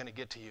not going to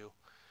get to you.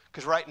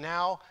 Because right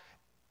now,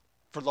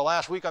 for the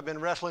last week I've been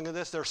wrestling with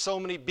this, there's so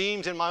many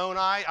beams in my own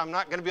eye, I'm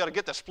not going to be able to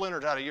get the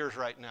splinters out of yours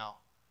right now.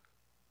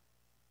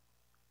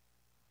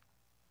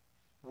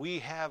 We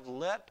have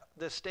let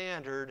the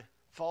standard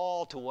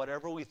fall to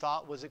whatever we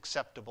thought was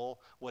acceptable,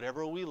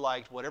 whatever we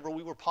liked, whatever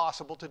we were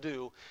possible to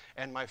do.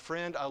 And my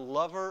friend, a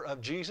lover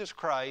of Jesus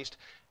Christ,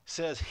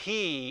 says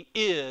He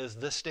is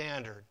the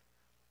standard.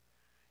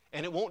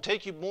 And it won't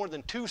take you more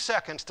than 2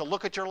 seconds to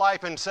look at your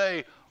life and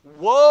say,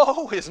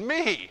 woe is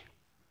me.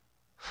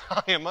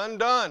 I am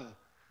undone.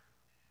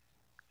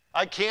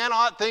 I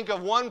cannot think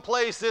of one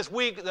place this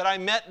week that I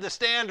met the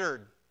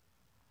standard.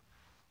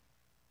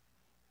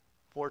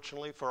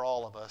 Fortunately for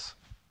all of us,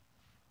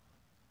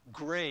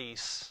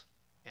 grace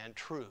and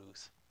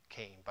truth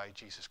came by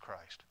Jesus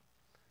Christ.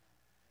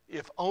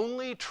 If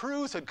only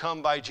truth had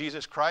come by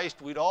Jesus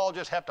Christ, we'd all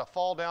just have to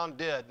fall down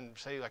dead and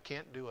say, I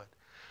can't do it.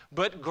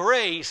 But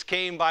grace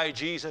came by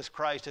Jesus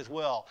Christ as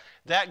well.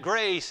 That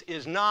grace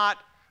is not,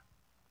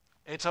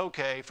 it's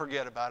okay,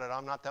 forget about it,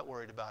 I'm not that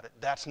worried about it.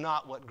 That's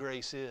not what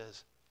grace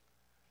is.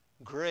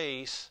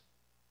 Grace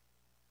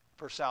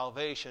for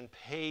salvation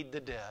paid the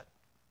debt.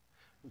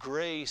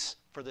 Grace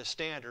for the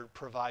standard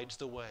provides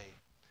the way.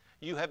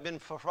 You have been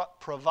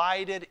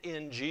provided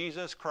in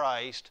Jesus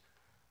Christ,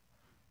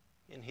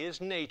 in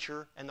His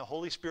nature and the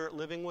Holy Spirit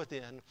living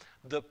within,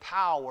 the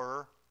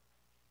power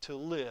to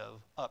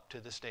live up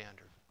to the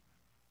standard.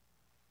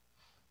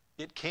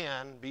 It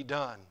can be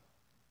done.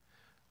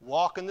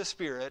 Walk in the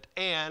Spirit,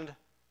 and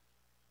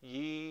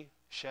ye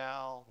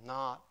shall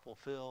not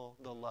fulfill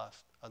the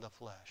lust of the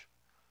flesh.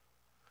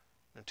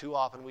 And too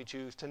often we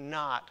choose to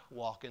not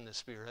walk in the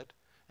Spirit,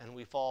 and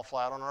we fall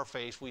flat on our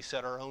face. We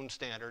set our own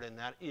standard, and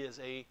that is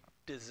a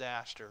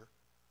disaster.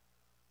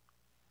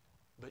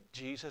 But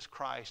Jesus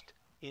Christ,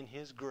 in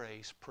his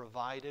grace,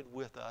 provided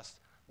with us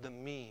the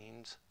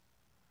means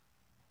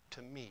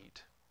to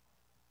meet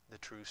the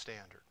true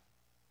standard.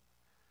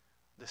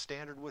 The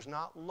standard was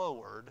not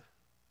lowered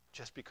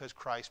just because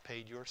Christ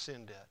paid your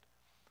sin debt.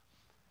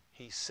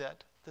 He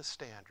set the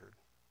standard.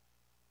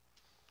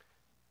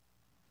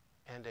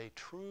 And a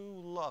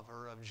true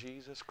lover of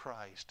Jesus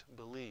Christ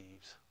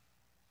believes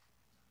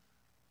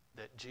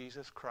that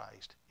Jesus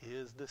Christ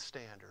is the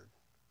standard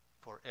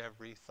for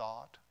every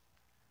thought,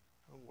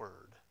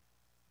 word,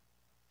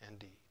 and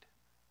deed.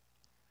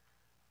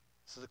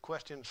 So the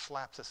question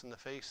slaps us in the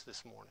face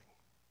this morning.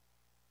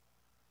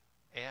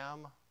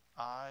 Am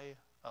I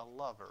a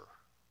lover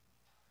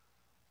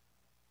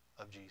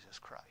of Jesus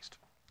Christ?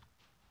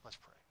 Let's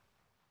pray.